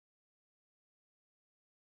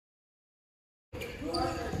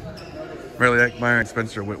Riley Eickmeier and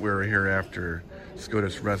Spencer Wittwer are here after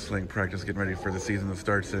Scotus wrestling practice, getting ready for the season that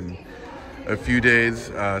starts in a few days.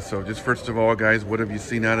 So just first of all, guys, what have you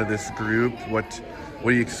seen out of this group? What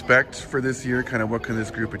do you expect for this year? Kind of what can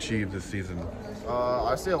this group achieve this season?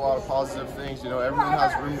 I see a lot of positive things. You know, everyone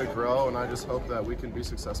has room to grow, and I just hope that we can be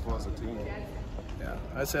successful as a team. Yeah,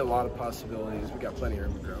 I say a lot of possibilities. We got plenty of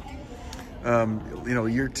room to grow. You know,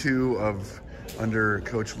 year two of under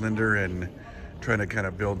Coach Linder and trying to kind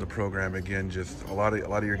of build the program again. Just a lot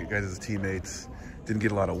of your guys' teammates didn't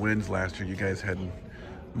get a lot of wins last year. You guys had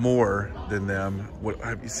more than them. What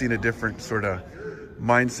have you seen? A different sort of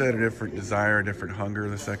mindset, a different desire, a different hunger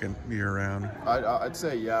the second year around? I'd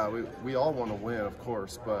say, yeah, we all want to win, of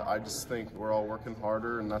course, but I just think we're all working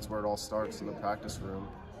harder, and that's where it all starts, in the practice room.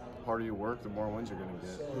 The harder you work, the more wins you're going to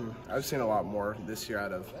get. I've seen a lot more this year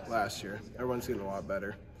out of last year. Everyone's seen a lot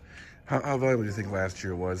better. How valuable do you think last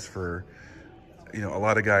year was for, you know, a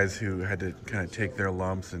lot of guys who had to kind of take their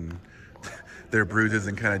lumps and their bruises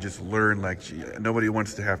and kind of just learn, like, gee, nobody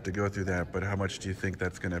wants to have to go through that, but how much do you think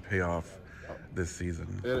that's going to pay off this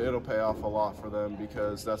season? It'll pay off a lot for them,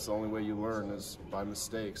 because that's the only way you learn is by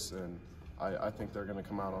mistakes, and I think they're going to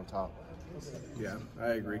come out on top. Yeah,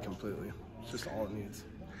 I agree completely. It's just all it needs.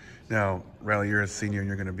 Now, Riley, you're a senior and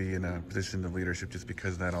you're going to be in a position of leadership just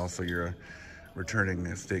because of that. Also, you're a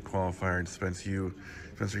returning state qualifier. And Spencer,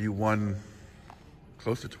 you won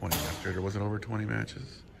close to 20 last year, or was it over 20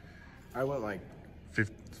 matches? I went like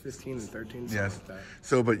 15 and 13, something yes. like that.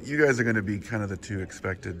 So, but you guys are going to be kind of the two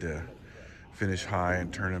expected to finish high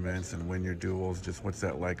in tournaments and win your duels. Just what's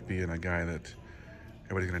that like, being a guy that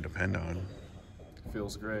everybody's going to depend on?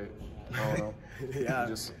 Feels great. I don't know. Yeah.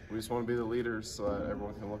 We just want to be the leaders so that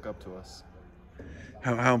everyone can look up to us.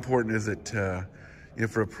 How important is it, you know,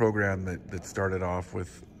 for a program that started off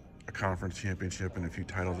with a conference championship and a few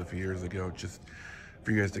titles a few years ago, just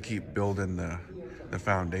for you guys to keep building the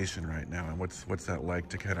foundation right now? And what's that like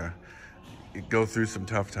to kind of go through some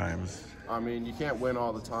tough times? I mean, you can't win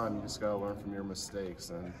all the time. You just got to learn from your mistakes.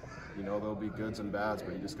 And, you know, there'll be goods and bads,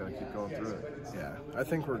 but you just got to keep going through it. Yeah, I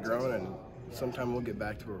think we're growing, and sometime we'll get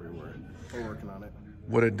back to where we were. We're working on it.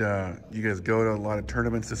 What did you guys go to a lot of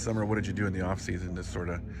tournaments this summer? What did you do in the off season to sort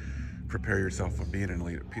of prepare yourself for being in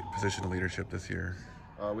a position of leadership this year?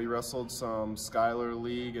 We wrestled some Schuyler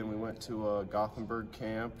League, and we went to a Gothenburg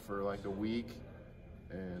camp for like a week.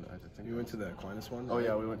 And I think you went to the Aquinas one? Oh,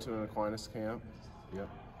 yeah, we went to an Aquinas camp. Yep,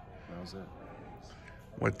 that was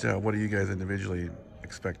it. What do you guys individually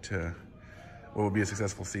expect to? What would be a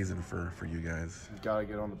successful season for you guys? You got to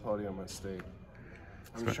get on the podium at state.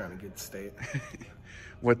 I'm just trying to get state.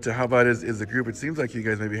 How about is the group? It seems like you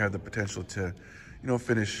guys maybe have the potential to, you know,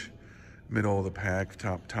 finish middle of the pack,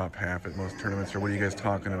 top half at most tournaments. Or what are you guys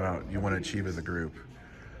talking about you want to achieve as a group?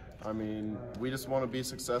 I mean, we just want to be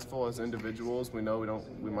successful as individuals. We know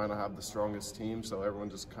we might not have the strongest team, so everyone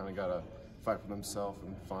just kind of got to fight for themselves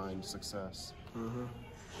and find success. All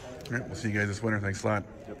right, we'll see you guys this winter. Thanks a lot.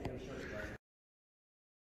 Yep.